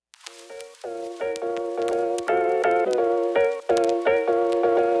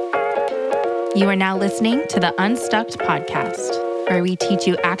You are now listening to the Unstuck podcast, where we teach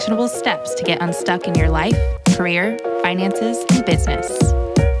you actionable steps to get unstuck in your life, career, finances, and business.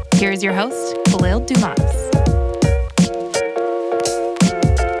 Here is your host, Khalil Dumas.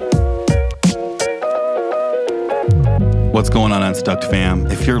 What's going on, Unstuck fam?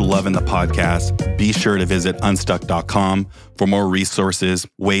 If you're loving the podcast, be sure to visit unstuck.com for more resources,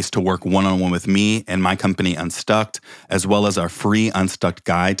 ways to work one-on-one with me and my company Unstucked, as well as our free Unstuck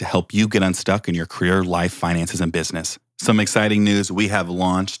guide to help you get unstuck in your career, life, finances, and business. Some exciting news. We have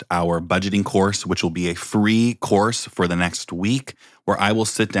launched our budgeting course, which will be a free course for the next week, where I will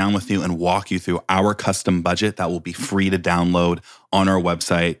sit down with you and walk you through our custom budget that will be free to download on our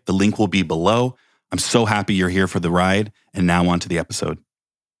website. The link will be below. I'm so happy you're here for the ride, and now on to the episode.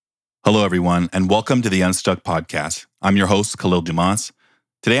 Hello, everyone, and welcome to the Unstuck podcast. I'm your host, Khalil Dumas.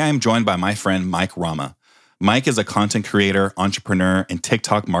 Today, I am joined by my friend, Mike Rama. Mike is a content creator, entrepreneur, and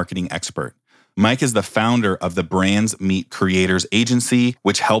TikTok marketing expert. Mike is the founder of the Brands Meet Creators agency,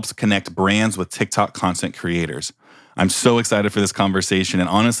 which helps connect brands with TikTok content creators. I'm so excited for this conversation. And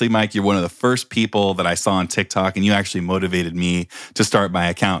honestly, Mike, you're one of the first people that I saw on TikTok, and you actually motivated me to start my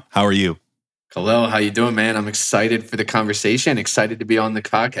account. How are you? Khalil, how you doing, man? I'm excited for the conversation, excited to be on the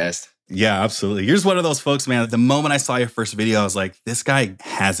podcast. Yeah, absolutely. You're just one of those folks, man. The moment I saw your first video, I was like, this guy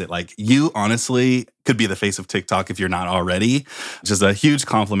has it. Like, you honestly could be the face of TikTok if you're not already. Just a huge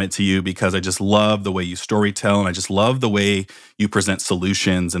compliment to you, because I just love the way you storytell, and I just love the way you present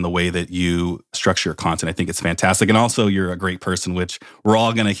solutions and the way that you structure your content. I think it's fantastic. And also, you're a great person, which we're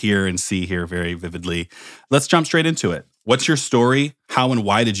all going to hear and see here very vividly. Let's jump straight into it. What's your story? How and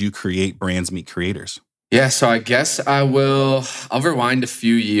why did you create Brands Meet Creators? Yeah, so I guess I'll rewind a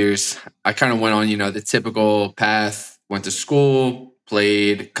few years. I kind of went on, the typical path, went to school,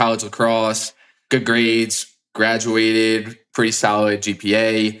 played college lacrosse, good grades, graduated, pretty solid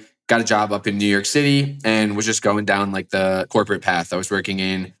GPA, got a job up in New York City, and was just going down like the corporate path. I was working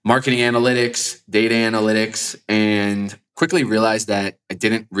in marketing analytics, data analytics, and quickly realized that I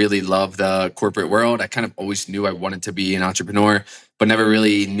didn't really love the corporate world. I kind of always knew I wanted to be an entrepreneur, but never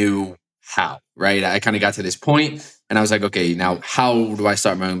really knew how, right? I kind of got to this point and I was like, okay, now how do I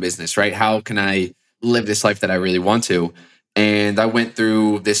start my own business, right? How can I live this life that I really want to? And I went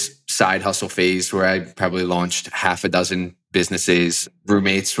through this side hustle phase where I probably launched half a dozen businesses.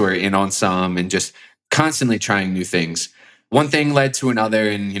 Roommates were in on some, and just constantly trying new things. One thing led to another,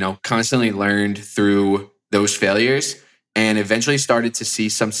 and, constantly learned through those failures, and eventually started to see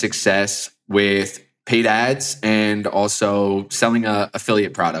some success with paid ads and also selling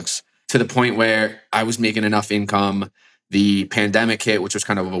affiliate products, to the point where I was making enough income. The pandemic hit, which was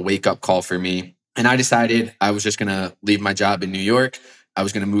kind of a wake-up call for me. And I decided I was just going to leave my job in New York. I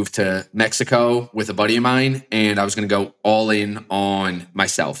was going to move to Mexico with a buddy of mine, and I was going to go all in on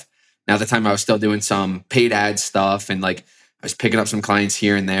myself. Now, at the time, I was still doing some paid ad stuff, and I was picking up some clients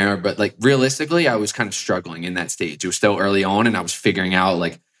here and there. But realistically, I was kind of struggling in that stage. It was still early on, and I was figuring out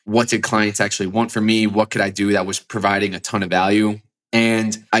what did clients actually want from me? What could I do that was providing a ton of value?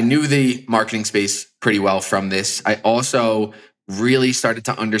 And I knew the marketing space pretty well from this. I also really started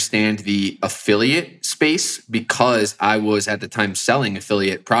to understand the affiliate space, because I was at the time selling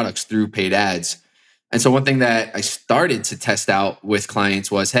affiliate products through paid ads. And so one thing that I started to test out with clients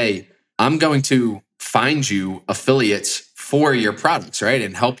was, hey, I'm going to find you affiliates for your products, right?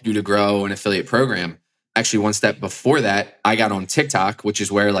 And help you to grow an affiliate program. Actually, one step before that, I got on TikTok, which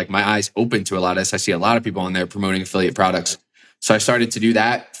is where my eyes opened to a lot of this. I see a lot of people on there promoting affiliate products. So I started to do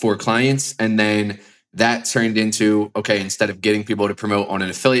that for clients. And then that turned into, okay, instead of getting people to promote on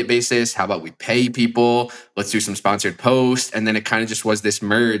an affiliate basis, how about we pay people? Let's do some sponsored posts. And then it kind of just was this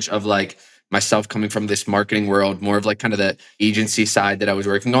merge of myself coming from this marketing world, more of kind of the agency side that I was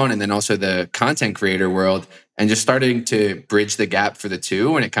working on, and then also the content creator world, and just starting to bridge the gap for the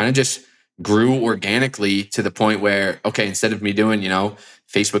two. And it kind of just grew organically to the point where, okay, instead of me doing,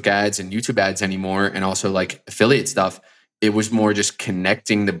 Facebook ads and YouTube ads anymore, and also affiliate stuff, it was more just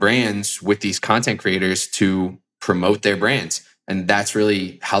connecting the brands with these content creators to promote their brands. And that's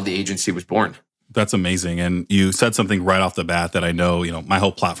really how the agency was born. That's amazing. And you said something right off the bat that I know, my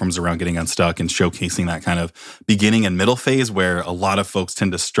whole platform's around getting unstuck and showcasing that kind of beginning and middle phase where a lot of folks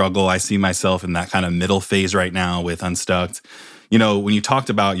tend to struggle. I see myself in that kind of middle phase right now with Unstucked. When you talked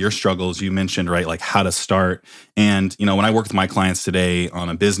about your struggles, you mentioned, right, how to start. And, when I work with my clients today on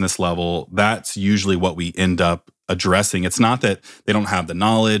a business level, that's usually what we end up addressing. It's not that they don't have the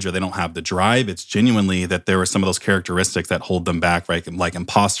knowledge or they don't have the drive. It's genuinely that there are some of those characteristics that hold them back, right? Like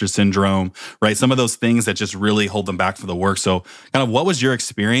imposter syndrome, right? Some of those things that just really hold them back for the work. So kind of what was your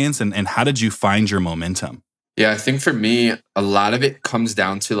experience and how did you find your momentum? Yeah, I think for me, a lot of it comes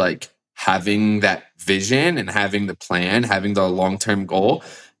down to having that vision and having the plan, having the long-term goal,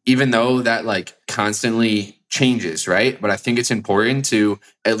 even though that like constantly changes, right? But I think it's important to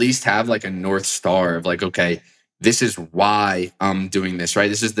at least have like a North Star of like, okay, this is why I'm doing this, right?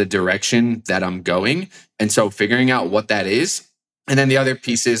 This is the direction that I'm going. And so figuring out what that is, and then the other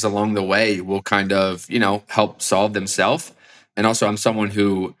pieces along the way will kind of, help solve themselves. And also, I'm someone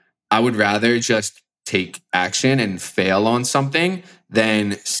who I would rather just take action and fail on something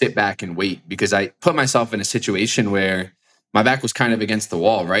than sit back and wait, because I put myself in a situation where my back was kind of against the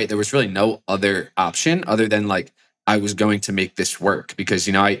wall, right? There was really no other option other than like, I was going to make this work because,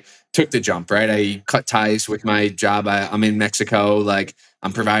 I took the jump, right? I cut ties with my job. I'm in Mexico. Like,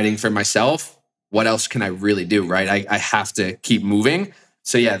 I'm providing for myself. What else can I really do, right? I have to keep moving.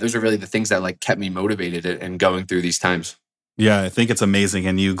 So yeah, those are really the things that like kept me motivated and going through these times. Yeah, I think it's amazing.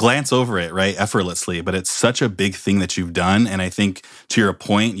 And you glance over it, right, effortlessly, but it's such a big thing that you've done. And I think to your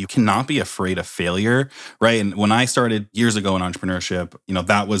point, you cannot be afraid of failure, right? And when I started years ago in entrepreneurship,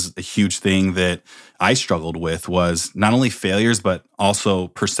 that was a huge thing that I struggled with was not only failures, but also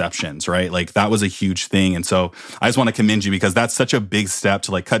perceptions, right? Like that was a huge thing. And so I just want to commend you because that's such a big step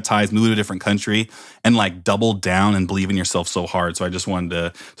to like cut ties, move to a different country and like double down and believe in yourself so hard. So I just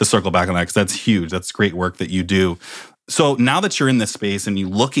wanted to circle back on that because that's huge. That's great work that you do. So now that you're in this space and you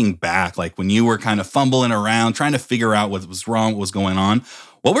looking back, like when you were kind of fumbling around, trying to figure out what was wrong, what was going on,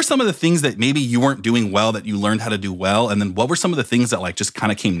 what were some of the things that maybe you weren't doing well that you learned how to do well? And then what were some of the things that like just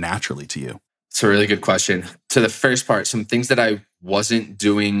kind of came naturally to you? It's a really good question. To the first part, some things that I wasn't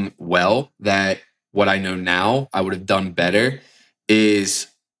doing well that what I know now I would have done better is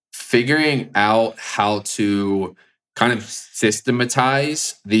figuring out how to kind of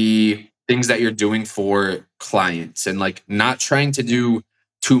systematize the things that you're doing for clients and like not trying to do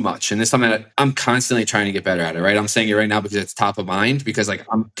too much. And this is something that I'm constantly trying to get better at it, right? I'm saying it right now because it's top of mind because like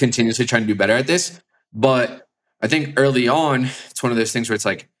I'm continuously trying to do better at this. But I think early on, it's one of those things where it's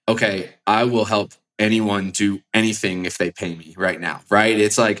like, okay, I will help anyone do anything if they pay me right now, right?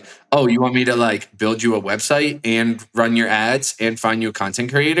 It's like, oh, you want me to like build you a website and run your ads and find you a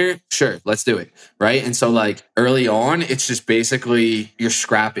content creator? Sure, let's do it, right? And so like early on, it's just basically you're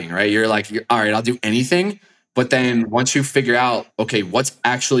scrapping, right? All right, I'll do anything. But then once you figure out, okay, what's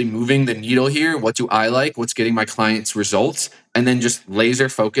actually moving the needle here? What do I like? What's getting my clients results? And then just laser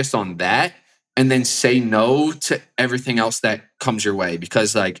focus on that and then say no to everything else that comes your way.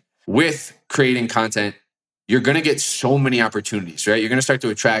 Because like with creating content, you're going to get so many opportunities, right? You're going to start to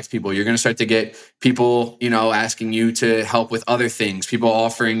attract people. You're going to start to get people, asking you to help with other things, people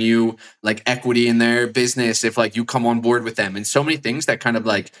offering you like equity in their business if like you come on board with them, and so many things that kind of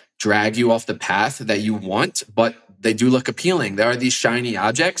like drag you off the path that you want, but they do look appealing. There are these shiny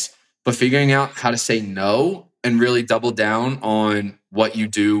objects, but figuring out how to say no and really double down on what you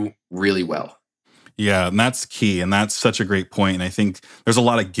do really well. Yeah, and that's key. And that's such a great point. And I think there's a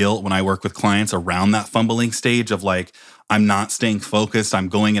lot of guilt when I work with clients around that fumbling stage of like, I'm not staying focused. I'm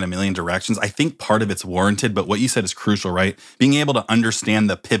going in a million directions. I think part of it's warranted, but what you said is crucial, right? Being able to understand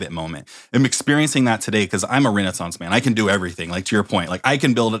the pivot moment. I'm experiencing that today because I'm a Renaissance man. I can do everything. Like to your point, like I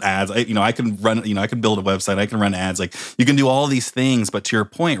can build ads. I can run, I can build a website. I can run ads. Like you can do all these things, but to your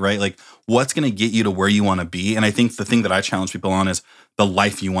point, right? Like what's going to get you to where you want to be? And I think the thing that I challenge people on is the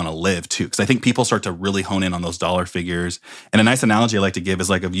life you want to live too. Because I think people start to really hone in on those dollar figures. And a nice analogy I like to give is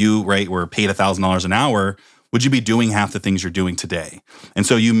like if you, right, were paid $1,000 an hour, would you be doing half the things you're doing today? And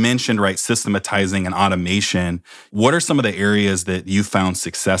so you mentioned, right, systematizing and automation. What are some of the areas that you found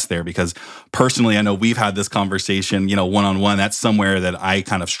success there? Because personally, I know we've had this conversation, one-on-one. That's somewhere that I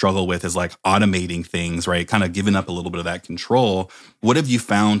kind of struggle with is like automating things, right? Kind of giving up a little bit of that control. What have you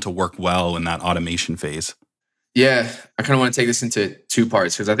found to work well in that automation phase? Yeah, I kind of want to take this into two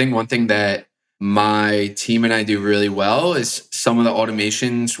parts because I think one thing that my team and I do really well is some of the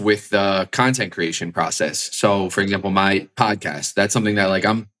automations with the content creation process. So, for example, my podcast, that's something that like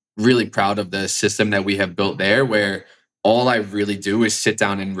I'm really proud of the system that we have built there where all I really do is sit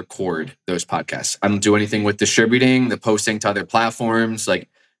down and record those podcasts. I don't do anything with distributing, the posting to other platforms. Like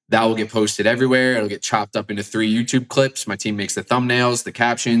that will get posted everywhere. It'll get chopped up into 3 YouTube clips. My team makes the thumbnails, the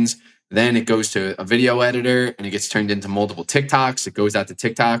captions. Then it goes to a video editor and it gets turned into multiple TikToks. It goes out to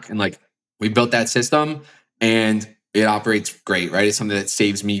TikTok and like we built that system and it operates great, right? It's something that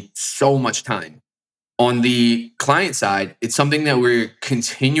saves me so much time. On the client side, it's something that we're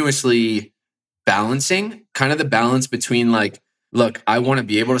continuously balancing, kind of the balance between like, look, I want to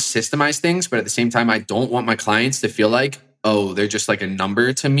be able to systemize things, but at the same time, I don't want my clients to feel like, oh, they're just like a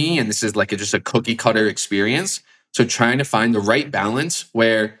number to me. And this is like just a cookie cutter experience. So trying to find the right balance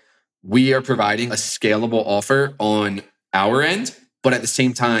where we are providing a scalable offer on our end, but at the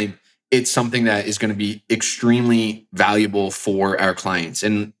same time, it's something that is going to be extremely valuable for our clients.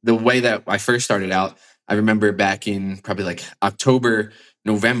 And the way that I first started out, I remember back in probably like October,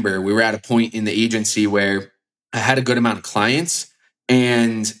 November, we were at a point in the agency where I had a good amount of clients,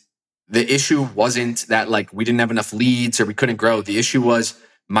 and the issue wasn't that like we didn't have enough leads or we couldn't grow. The issue was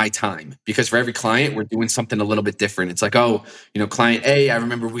my time, because for every client, we're doing something a little bit different. It's like, oh, client A, I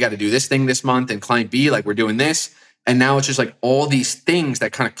remember we got to do this thing this month, and client B, like we're doing this. And now it's just like all these things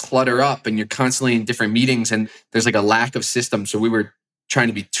that kind of clutter up, and you're constantly in different meetings, and there's like a lack of system. So we were trying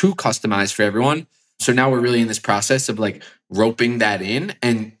to be too customized for everyone. So now we're really in this process of like roping that in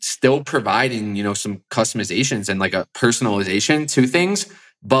and still providing, some customizations and like a personalization to things,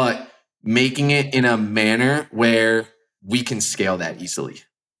 but making it in a manner where we can scale that easily.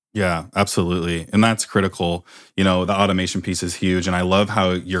 Yeah, absolutely. And that's critical. The automation piece is huge. And I love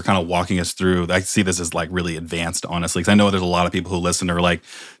how you're kind of walking us through. I see this as like really advanced, honestly, because I know there's a lot of people who listen who are like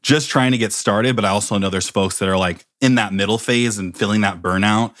just trying to get started. But I also know there's folks that are like in that middle phase and feeling that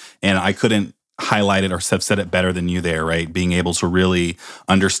burnout. And I couldn't highlight it or have said it better than you there, right? Being able to really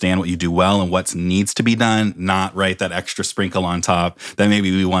understand what you do well and what needs to be done, not right that extra sprinkle on top that maybe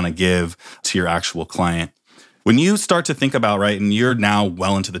we want to give to your actual client. When you start to think about, right, and you're now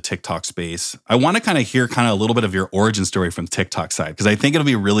well into the TikTok space, I want to kind of hear a little bit of your origin story from the TikTok side, because I think it'll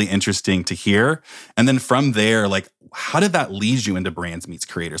be really interesting to hear. And then from there, like, how did that lead you into Brands Meets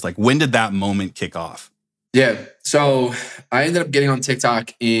Creators? Like, when did that moment kick off? Yeah. So I ended up getting on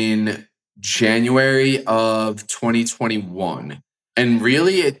TikTok in January of 2021. And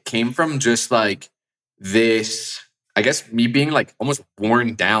really it came from just like this, I guess me being like almost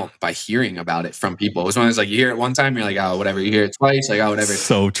worn down by hearing about it from people. It was one of those like you hear it one time, you're like, oh, whatever. You hear it twice, like, oh, whatever.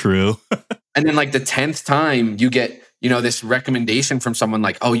 So true. And then like the 10th time you get, this recommendation from someone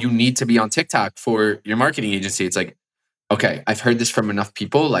like, oh, you need to be on TikTok for your marketing agency. It's like, okay, I've heard this from enough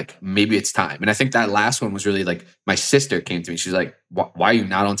people, like maybe it's time. And I think that last one was really like my sister came to me. She's like, why are you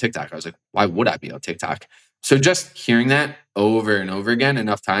not on TikTok? I was like, why would I be on TikTok? So just hearing that over and over again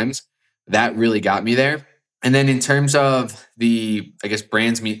enough times, that really got me there. And then in terms of the, I guess,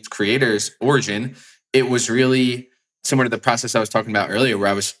 Brands Meet Creators origin, it was really similar to the process I was talking about earlier, where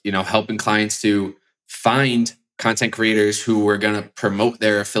I was, helping clients to find content creators who were going to promote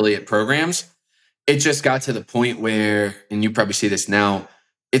their affiliate programs. It just got to the point where, and you probably see this now,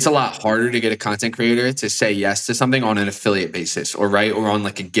 it's a lot harder to get a content creator to say yes to something on an affiliate basis or on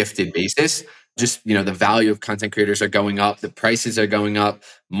like a gifted basis. Just, the value of content creators are going up. The prices are going up.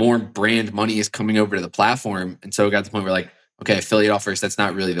 More brand money is coming over to the platform. And so it got to the point where like, okay, affiliate offers, that's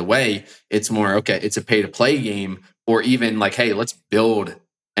not really the way. It's more, okay, it's a pay to play game, or even like, hey, let's build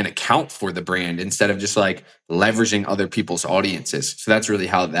an account for the brand instead of just like leveraging other people's audiences. So that's really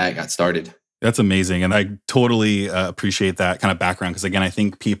how that got started. That's amazing. And I totally appreciate that kind of background, because again, I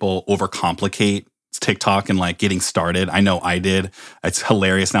think people overcomplicate TikTok and like getting started. I know I did. It's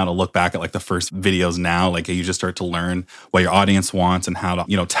hilarious now to look back at like the first videos now. Like you just start to learn what your audience wants and how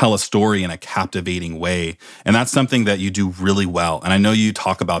to, tell a story in a captivating way. And that's something that you do really well. And I know you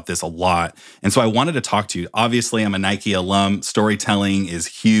talk about this a lot. And so I wanted to talk to you. Obviously, I'm a Nike alum. Storytelling is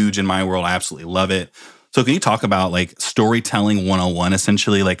huge in my world. I absolutely love it. So can you talk about like storytelling 101,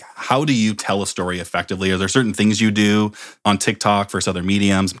 essentially? Like, how do you tell a story effectively? Are there certain things you do on TikTok versus other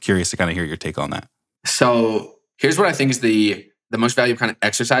mediums? I'm curious to kind of hear your take on that. So here's what I think is the most valuable kind of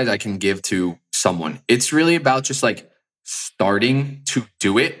exercise I can give to someone. It's really about just like starting to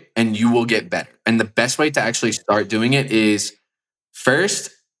do it, and you will get better. And the best way to actually start doing it is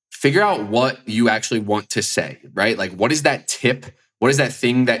first, figure out what you actually want to say, right? Like, what is that tip? What is that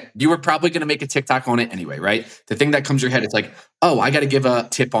thing that you were probably going to make a TikTok on it anyway, right? The thing that comes to your head, it's like, oh, I got to give a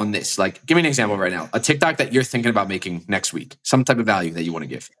tip on this. Like, give me an example right now. A TikTok that you're thinking about making next week, some type of value that you want to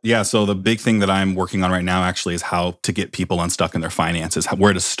give. Yeah. So the big thing that I'm working on right now actually is how to get people unstuck in their finances,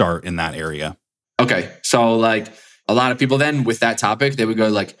 where to start in that area. Okay. So like a lot of people then with that topic, they would go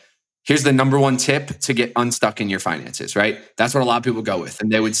like, here's the number one tip to get unstuck in your finances, right? That's what a lot of people go with.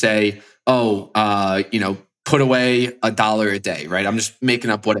 And they would say, oh, put away $1 a day, right? I'm just making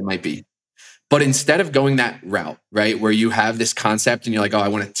up what it might be. But instead of going that route, right, where you have this concept and you're like, oh, I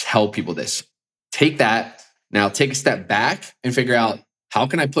want to tell people this, take that. Now take a step back and figure out, how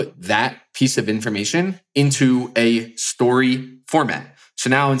can I put that piece of information into a story format?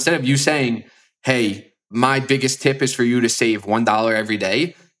 So now instead of you saying, hey, my biggest tip is for you to save $1 every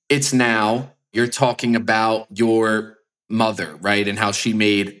day, it's now you're talking about your mother, right? And how she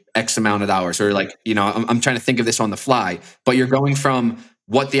made X amount of dollars, or like, I'm trying to think of this on the fly, but you're going from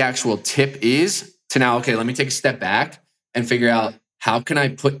what the actual tip is to now, okay, let me take a step back and figure out, how can I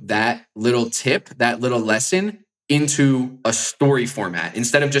put that little tip, that little lesson into a story format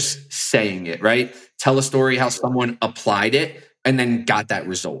instead of just saying it, right? Tell a story how someone applied it and then got that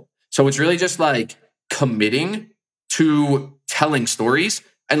result. So it's really just like committing to telling stories,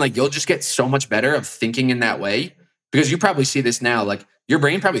 and like you'll just get so much better of thinking in that way, because you probably see this now, like your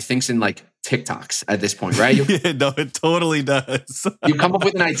brain probably thinks in like TikToks at this point, right? Yeah, no, it totally does. You come up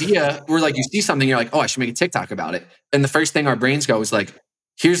with an idea where like you see something, you're like, oh, I should make a TikTok about it. And the first thing our brains go is like,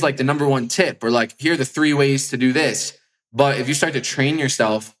 here's like the number one tip, or like, here are the 3 ways to do this. But if you start to train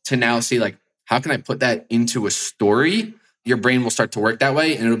yourself to now see like, how can I put that into a story? Your brain will start to work that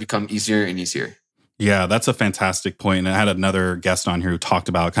way and it'll become easier and easier. Yeah, that's a fantastic point. And I had another guest on here who talked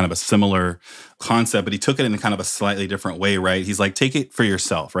about kind of a similar concept, but he took it in kind of a slightly different way, right? He's like, take it for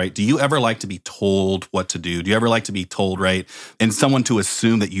yourself, right? Do you ever like to be told what to do? Do you ever like to be told, right? And someone to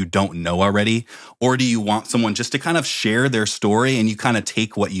assume that you don't know already? Or do you want someone just to kind of share their story and you kind of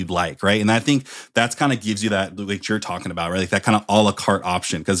take what you'd like, right? And I think that's kind of gives you that, like you're talking about, right? Like that kind of a la carte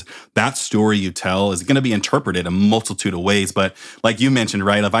option, because that story you tell is going to be interpreted a multitude of ways. But like you mentioned,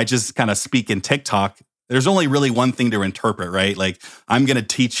 right? If I just kind of speak in TikTok, there's only really one thing to interpret, right? Like, I'm going to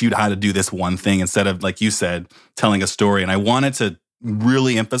teach you how to do this one thing instead of, like you said, telling a story. And I wanted to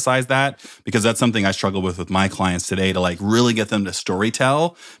really emphasize that because that's something I struggle with my clients today, to like really get them to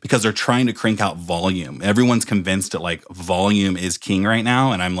storytell, because they're trying to crank out volume. Everyone's convinced that like volume is king right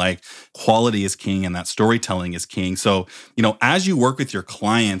now. And I'm like, quality is king and that storytelling is king. So, as you work with your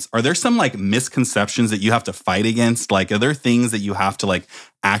clients, are there some like misconceptions that you have to fight against? Like, are there things that you have to like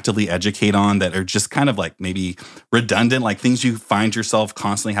actively educate on that are just kind of like maybe redundant, like things you find yourself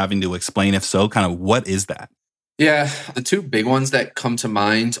constantly having to explain? If so, kind of what is that? Yeah, the 2 big ones that come to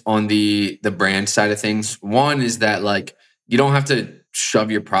mind on the brand side of things. One is that like you don't have to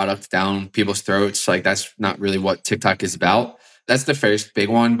shove your product down people's throats. Like that's not really what TikTok is about. That's the first big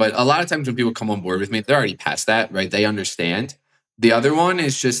one. But a lot of times when people come on board with me, they're already past that, right? They understand. The other one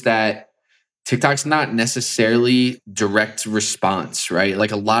is just that TikTok's not necessarily direct response, right?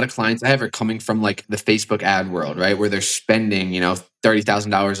 Like a lot of clients I have are coming from like the Facebook ad world, right? Where they're spending,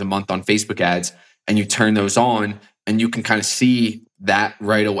 $30,000 a month on Facebook ads, and you turn those on and you can kind of see that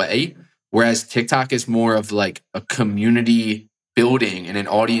right away. Whereas TikTok is more of like a community building and an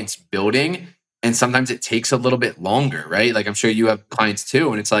audience building. And sometimes it takes a little bit longer, right? Like I'm sure you have clients too.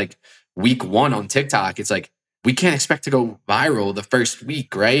 And it's like week 1 on TikTok, it's like, we can't expect to go viral the first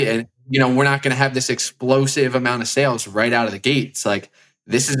week, right? And we're not going to have this explosive amount of sales right out of the gate. It's like,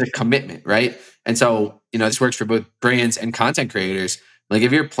 this is a commitment, right? And so, this works for both brands and content creators. Like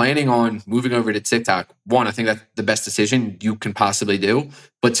if you're planning on moving over to TikTok, 1, I think that's the best decision you can possibly do.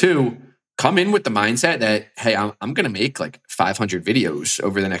 But 2, come in with the mindset that, hey, I'm going to make like 500 videos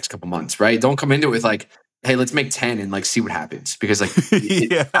over the next couple months, right? Don't come into it with like, hey, let's make 10 and like see what happens, because like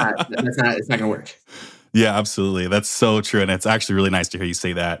Yeah. it's not going to work. Yeah, absolutely. That's so true. And it's actually really nice to hear you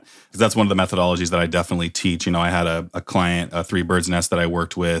say that, because that's one of the methodologies that I definitely teach. I had a client, a 3 Birds Nest that I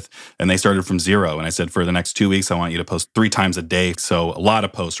worked with, and they started from 0. And I said, for the next 2 weeks, I want you to post 3 times a day. So a lot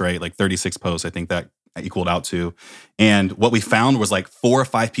of posts, right? Like 36 posts, I think that equaled out to. And what we found was like 4 or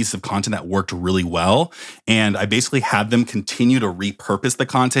 5 pieces of content that worked really well. And I basically had them continue to repurpose the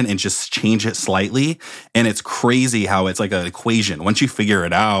content and just change it slightly. And it's crazy how it's like an equation. Once you figure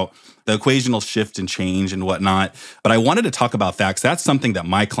it out, the equation will shift and change and whatnot. But I wanted to talk about that because that's something that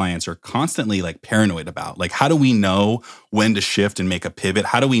my clients are constantly like paranoid about. Like, how do we know when to shift and make a pivot?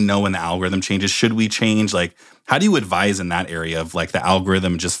 How do we know when the algorithm changes? Should we change? Like, how do you advise in that area of like the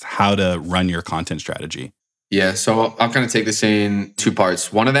algorithm, just how to run your content strategy? Yeah, so I'll kind of take this in 2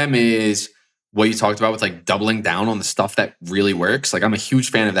 parts. One of them is what you talked about with like doubling down on the stuff that really works. Like I'm a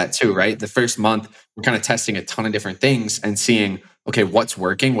huge fan of that too, right? The first month, we're kind of testing a ton of different things and seeing, okay, what's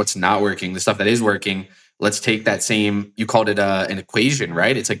working, what's not working, the stuff that is working. Let's take that same, you called it an equation,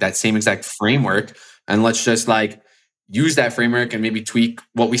 right? It's like that same exact framework. And let's just like use that framework and maybe tweak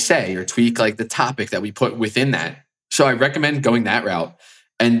what we say or tweak like the topic that we put within that. So I recommend going that route.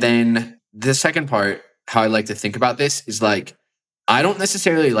 And then the second part, how I like to think about this is like, I don't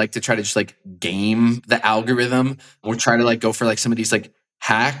necessarily like to try to just like game the algorithm or try to like go for like some of these like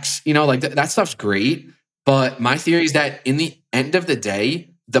hacks, like that stuff's great. But my theory is that in the end of the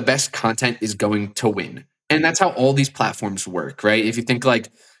day, the best content is going to win. And that's how all these platforms work, right? If you think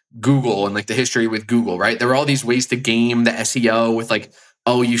like Google and like the history with Google, right? There are all these ways to game the SEO with like,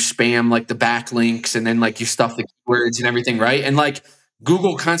 oh, you spam like the backlinks and then like you stuff the keywords and everything, right? And like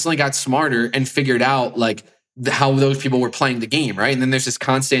Google constantly got smarter and figured out like how those people were playing the game, right? And then there's this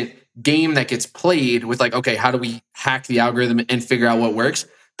constant game that gets played with like, okay, how do we hack the algorithm and figure out what works?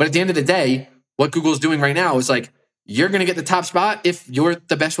 But at the end of the day, what Google's doing right now is like you're going to get the top spot if you're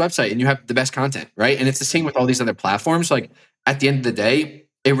the best website and you have the best content, right? And it's the same with all these other platforms. Like at the end of the day,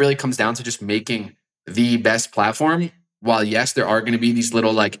 it really comes down to just making the best platform. While yes, there are going to be these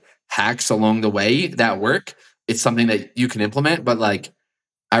little like hacks along the way that work, it's something that you can implement. But like,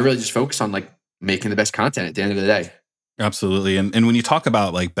 I really just focus on like making the best content at the end of the day. Absolutely. And when you talk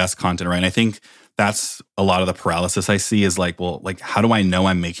about like best content, right? I think that's a lot of the paralysis I see is like, well, like, how do I know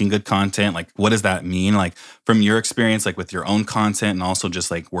I'm making good content? Like, what does that mean? Like, from your experience, like with your own content and also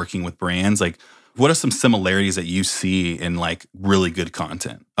just like working with brands, like, what are some similarities that you see in like really good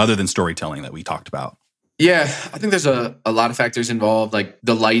content other than storytelling that we talked about? Yeah, I think there's a lot of factors involved, like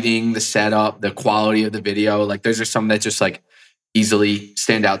the lighting, the setup, the quality of the video. Like, those are some that just like easily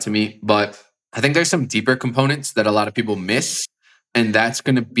stand out to me. But I think there's some deeper components that a lot of people miss. And that's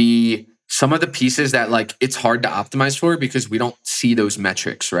going to be some of the pieces that like it's hard to optimize for because we don't see those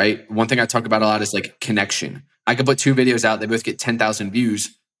metrics, right? One thing I talk about a lot is like connection. I could put two videos out, they both get 10,000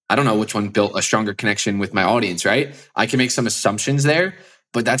 views. I don't know which one built a stronger connection with my audience, right? I can make some assumptions there,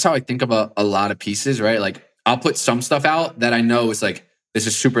 but that's how I think about a lot of pieces, right? Like I'll put some stuff out that I know is like, this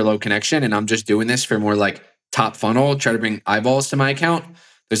is super low connection and I'm just doing this for more like top funnel, try to bring eyeballs to my account.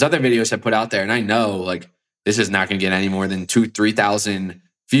 There's other videos I put out there and I know like this is not going to get any more than 3,000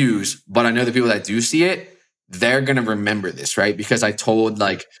 views, but I know the people that do see it, they're going to remember this, right? Because I told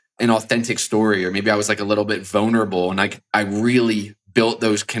like an authentic story, or maybe I was like a little bit vulnerable and like I really built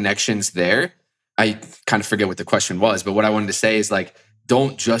those connections there. I kind of forget what the question was, but what I wanted to say is like,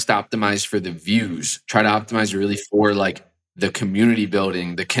 don't just optimize for the views. Try to optimize really for like the community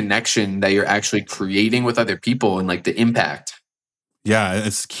building, the connection that you're actually creating with other people and like the impact. Yeah,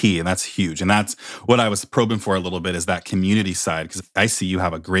 it's key and that's huge. And that's what I was probing for a little bit is that community side because I see you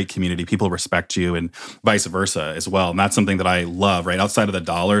have a great community. People respect you and vice versa as well. And that's something that I love, right? Outside of the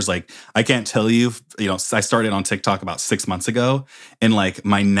dollars, like I can't tell you, I started on TikTok about 6 months ago and like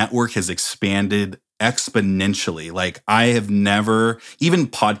my network has expanded exponentially. Like I have never, even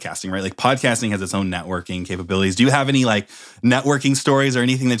podcasting, right? Like podcasting has its own networking capabilities. Do you have any like networking stories or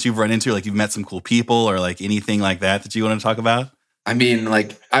anything that you've run into? Like you've met some cool people or like anything like that you want to talk about? I mean,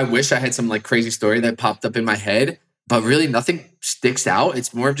 like, I wish I had some like crazy story that popped up in my head, but really nothing sticks out.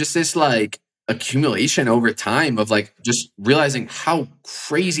 It's more of just this like accumulation over time of like just realizing how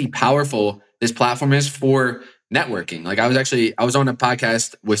crazy powerful this platform is for networking. Like, I was on a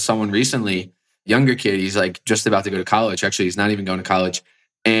podcast with someone recently, younger kid. He's like just about to go to college. Actually, he's not even going to college.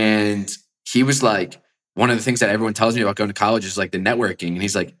 And he was like, one of the things that everyone tells me about going to college is like the networking. And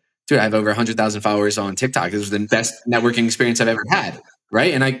he's like, dude, I have over 100,000 followers on TikTok. This was the best networking experience I've ever had.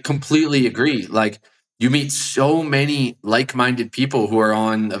 Right. And I completely agree. Like you meet so many like-minded people who are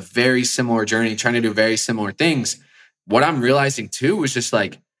on a very similar journey, trying to do very similar things. What I'm realizing too is just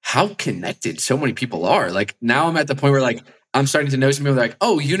like how connected so many people are. Like now I'm at the point where like I'm starting to know some people like,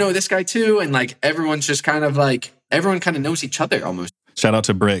 oh, you know this guy too. And like everyone's just kind of like, everyone kind of knows each other almost. Shout out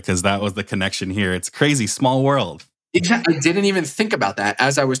to Britt because that was the connection here. It's crazy, small world. Exactly. I didn't even think about that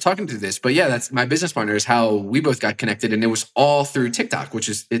as I was talking to this, but yeah, that's my business partner is how we both got connected, and it was all through TikTok, which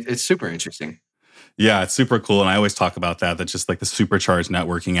is it's super interesting. Yeah, it's super cool. And I always talk about that. That's just like the supercharged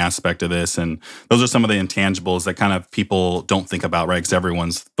networking aspect of this. And those are some of the intangibles that kind of people don't think about, right? Because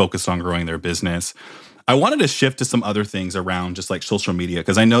everyone's focused on growing their business. I wanted to shift to some other things around just like social media,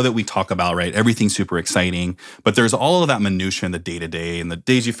 because I know that we talk about, right, everything's super exciting, but there's all of that minutia in the day-to-day and the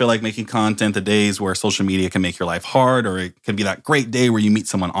days you feel like making content, the days where social media can make your life hard, or it can be that great day where you meet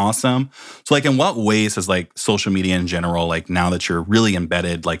someone awesome. So like in what ways has like social media in general, like now that you're really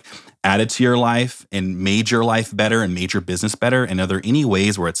embedded, like added to your life and made your life better and made your business better? And are there any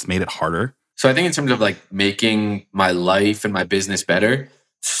ways where it's made it harder? So I think in terms of like making my life and my business better,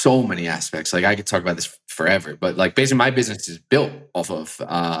 so many aspects. Like I could talk about this forever, but like basically my business is built off of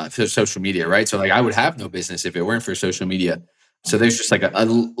social media, right? So like I would have no business if it weren't for social media. So there's just like a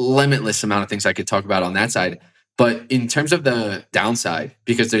limitless amount of things I could talk about on that side. But in terms of the downside,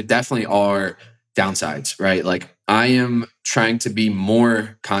 because there definitely are downsides, right? Like I am trying to be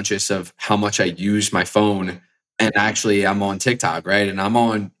more conscious of how much I use my phone. And actually I'm on TikTok, right? And I'm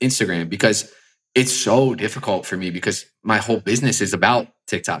on Instagram because it's so difficult for me because my whole business is about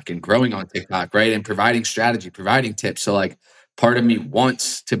TikTok and growing on TikTok, right? And providing strategy, providing tips. So like part of me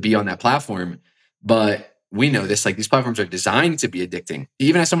wants to be on that platform, but we know this, like these platforms are designed to be addicting.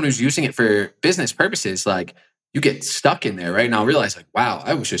 Even as someone who's using it for business purposes, like you get stuck in there, right? And I'll realize like, wow,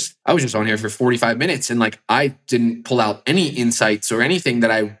 I was just on here for 45 minutes and like I didn't pull out any insights or anything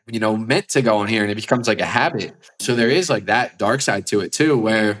that I, meant to go on here, and it becomes like a habit. So there is like that dark side to it too,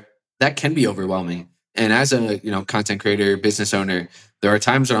 where that can be overwhelming. And as a, content creator, business owner, there are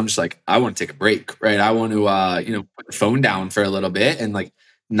times when I'm just like, I want to take a break, right? I want to, put the phone down for a little bit and like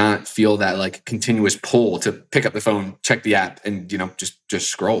not feel that like continuous pull to pick up the phone, check the app, and just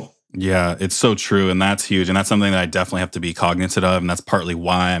scroll. Yeah, it's so true. And that's huge. And that's something that I definitely have to be cognizant of. And that's partly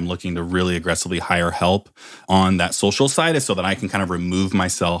why I'm looking to really aggressively hire help on that social side, is so that I can kind of remove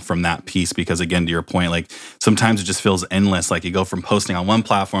myself from that piece. Because again, to your point, like sometimes it just feels endless. Like you go from posting on one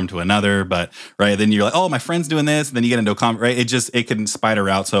platform to another, but right, then you're like, oh, my friend's doing this. And then you get into a comment, right? It can spider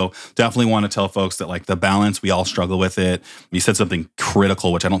out. So definitely want to tell folks that like the balance, we all struggle with it. You said something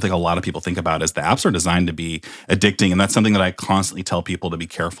critical, which I don't think a lot of people think about, is the apps are designed to be addicting. And that's something that I constantly tell people to be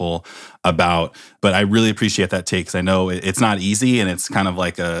careful about. But I really appreciate that take, because I know it's not easy, and it's kind of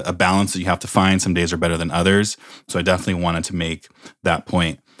like a balance that you have to find. Some days are better than others. So I definitely wanted to make that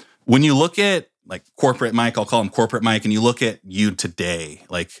point. When you look at like corporate Mike, I'll call him corporate Mike, and you look at you today,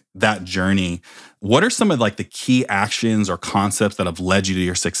 like that journey, what are some of like the key actions or concepts that have led you to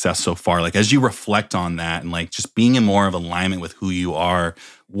your success so far? Like as you reflect on that and like just being in more of alignment with who you are,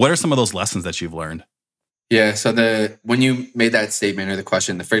 what are some of those lessons that you've learned? Yeah. So when you made that statement or the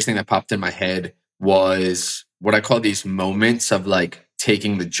question, the first thing that popped in my head was what I call these moments of like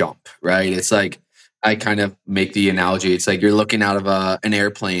taking the jump, right? It's like I kind of make the analogy. It's like you're looking out of an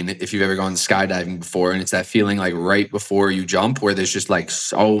airplane if you've ever gone skydiving before, and it's that feeling like right before you jump where there's just like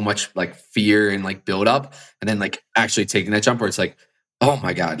so much like fear and like build up, and then like actually taking that jump where it's like, oh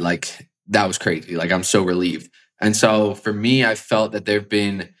my God, like that was crazy. Like I'm so relieved. And so for me, I felt that there've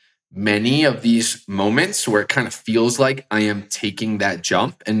been many of these moments where it kind of feels like I am taking that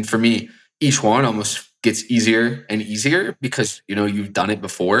jump. And for me, each one almost gets easier and easier because, you've done it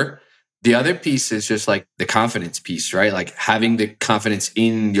before. The other piece is just like the confidence piece, right? Like having the confidence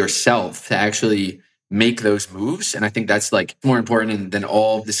in yourself to actually make those moves. And I think that's like more important than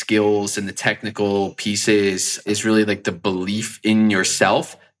all the skills and the technical pieces, is really like the belief in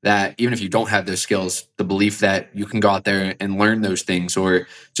yourself, that even if you don't have those skills, the belief that you can go out there and learn those things, or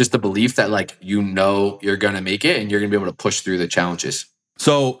just the belief that like, you're going to make it and you're going to be able to push through the challenges.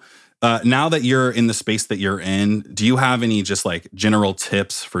 So now that you're in the space that you're in, do you have any just like general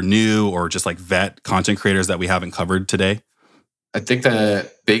tips for new or just like vet content creators that we haven't covered today? I think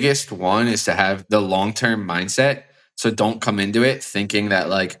the biggest one is to have the long-term mindset. So don't come into it thinking that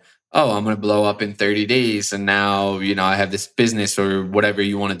like, oh, I'm going to blow up in 30 days and now, I have this business or whatever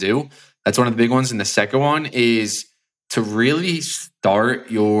you want to do. That's one of the big ones. And the second one is to really start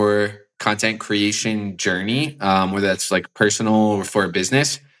your content creation journey, whether that's like personal or for a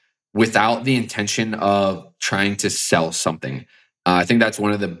business, without the intention of trying to sell something. I think that's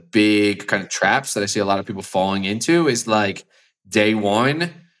one of the big kind of traps that I see a lot of people falling into, is like day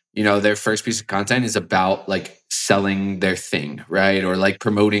one, their first piece of content is about like selling their thing, right? Or like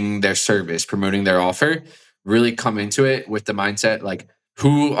promoting their service, promoting their offer. Really come into it with the mindset like,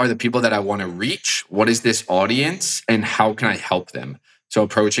 who are the people that I want to reach? What is this audience? And how can I help them? So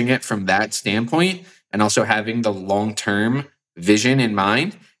approaching it from that standpoint, and also having the long-term vision in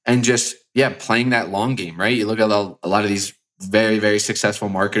mind, and just, playing that long game, right? You look at a lot of these very, very successful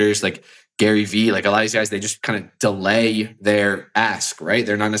marketers like Gary Vee, like a lot of these guys, they just kind of delay their ask, right?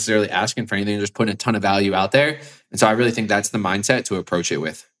 They're not necessarily asking for anything, they're just putting a ton of value out there. And so I really think that's the mindset to approach it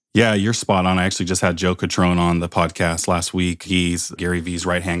with. Yeah, you're spot on. I actually just had Joe Catrone on the podcast last week. He's Gary Vee's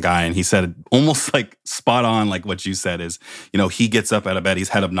right-hand guy, and he said almost like spot on, like what you said is, he gets up out of bed, he's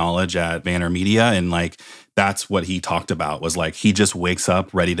head of knowledge at VaynerMedia, and like that's what he talked about, was like he just wakes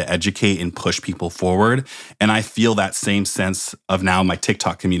up ready to educate and push people forward. And I feel that same sense of now my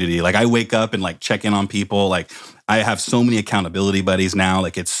TikTok community. Like I wake up and like check in on people. Like I have so many accountability buddies now.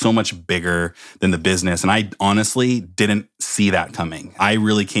 Like it's so much bigger than the business. And I honestly didn't see that coming. I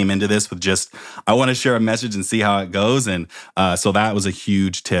really came into this with just, I want to share a message and see how it goes. And so that was a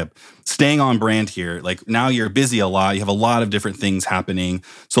huge tip. Staying on brand here, like now you're busy a lot. You have a lot of different things happening.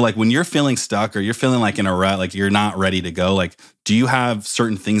 So like when you're feeling stuck or you're feeling like in a rut, like you're not ready to go, like do you have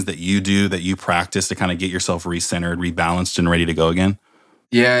certain things that you do, that you practice to kind of get yourself recentered, rebalanced, and ready to go again?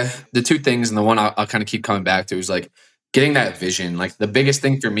 Yeah, the two things, and the one I'll kind of keep coming back to, is like getting that vision. Like the biggest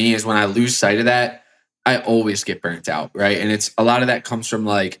thing for me is when I lose sight of that, I always get burnt out, right? And it's a lot of that comes from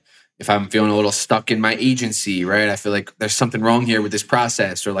like, if I'm feeling a little stuck in my agency, right? I feel like there's something wrong here with this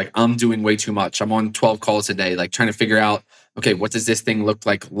process, or like I'm doing way too much. I'm on 12 calls a day, like trying to figure out, okay, what does this thing look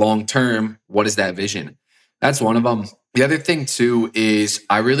like long term? What is that vision? That's one of them. The other thing too is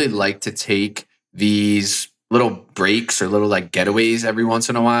I really like to take these little breaks or little like getaways every once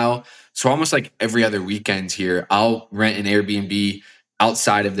in a while. So almost like every other weekend here, I'll rent an Airbnb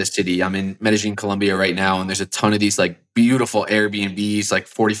outside of the city. I'm in Medellin, Colombia right now, and there's a ton of these like beautiful Airbnbs, like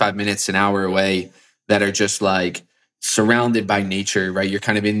 45 minutes, an hour away, that are just like surrounded by nature, right? You're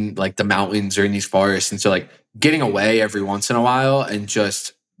kind of in like the mountains or in these forests. And so like getting away every once in a while and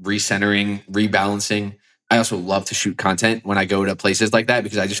just recentering, rebalancing. I also love to shoot content when I go to places like that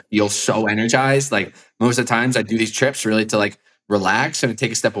because I just feel so energized. Like most of the times I do these trips really to like relax and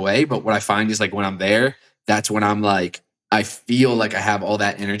take a step away. But what I find is like when I'm there, that's when I'm like, I feel like I have all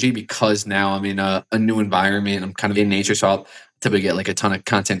that energy because now I'm in a new environment. I'm kind of in nature. So I'll typically get like a ton of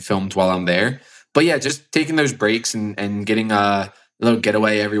content filmed while I'm there. But yeah, just taking those breaks and getting a little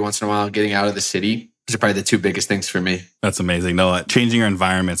getaway every once in a while, getting out of the city. Those are probably the two biggest things for me. That's amazing. No, changing your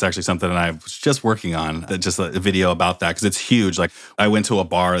environment is actually something that I was just working on, just a video about that because it's huge. Like I went to a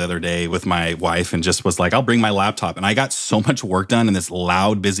bar the other day with my wife and just was like, I'll bring my laptop. And I got so much work done in this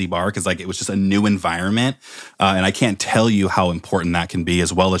loud, busy bar because like it was just a new environment. And I can't tell you how important that can be,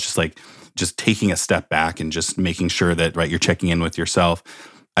 as well as just taking a step back and just making sure that, right, you're checking in with yourself.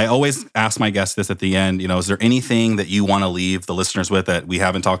 I always ask my guests this at the end, is there anything that you want to leave the listeners with that we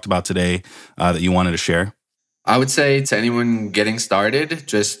haven't talked about today that you wanted to share? I would say to anyone getting started,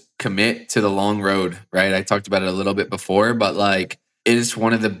 just commit to the long road, right? I talked about it a little bit before, but like it is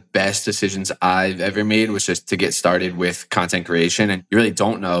one of the best decisions I've ever made was just to get started with content creation. And you really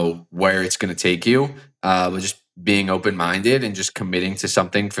don't know where it's going to take you, but just being open-minded and just committing to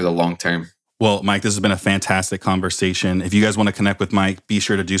something for the long term. Well, Mike, this has been a fantastic conversation. If you guys want to connect with Mike, be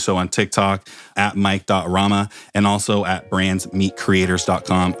sure to do so on TikTok at Mike.Rama and also at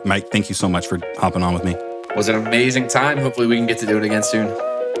brandsmeetcreators.com. Mike, thank you so much for hopping on with me. It was an amazing time. Hopefully we can get to do it again soon.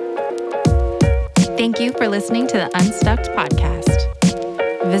 Thank you for listening to the Unstucked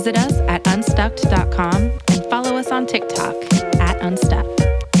podcast. Visit us at unstucked.com and follow us on TikTok at Unstucked.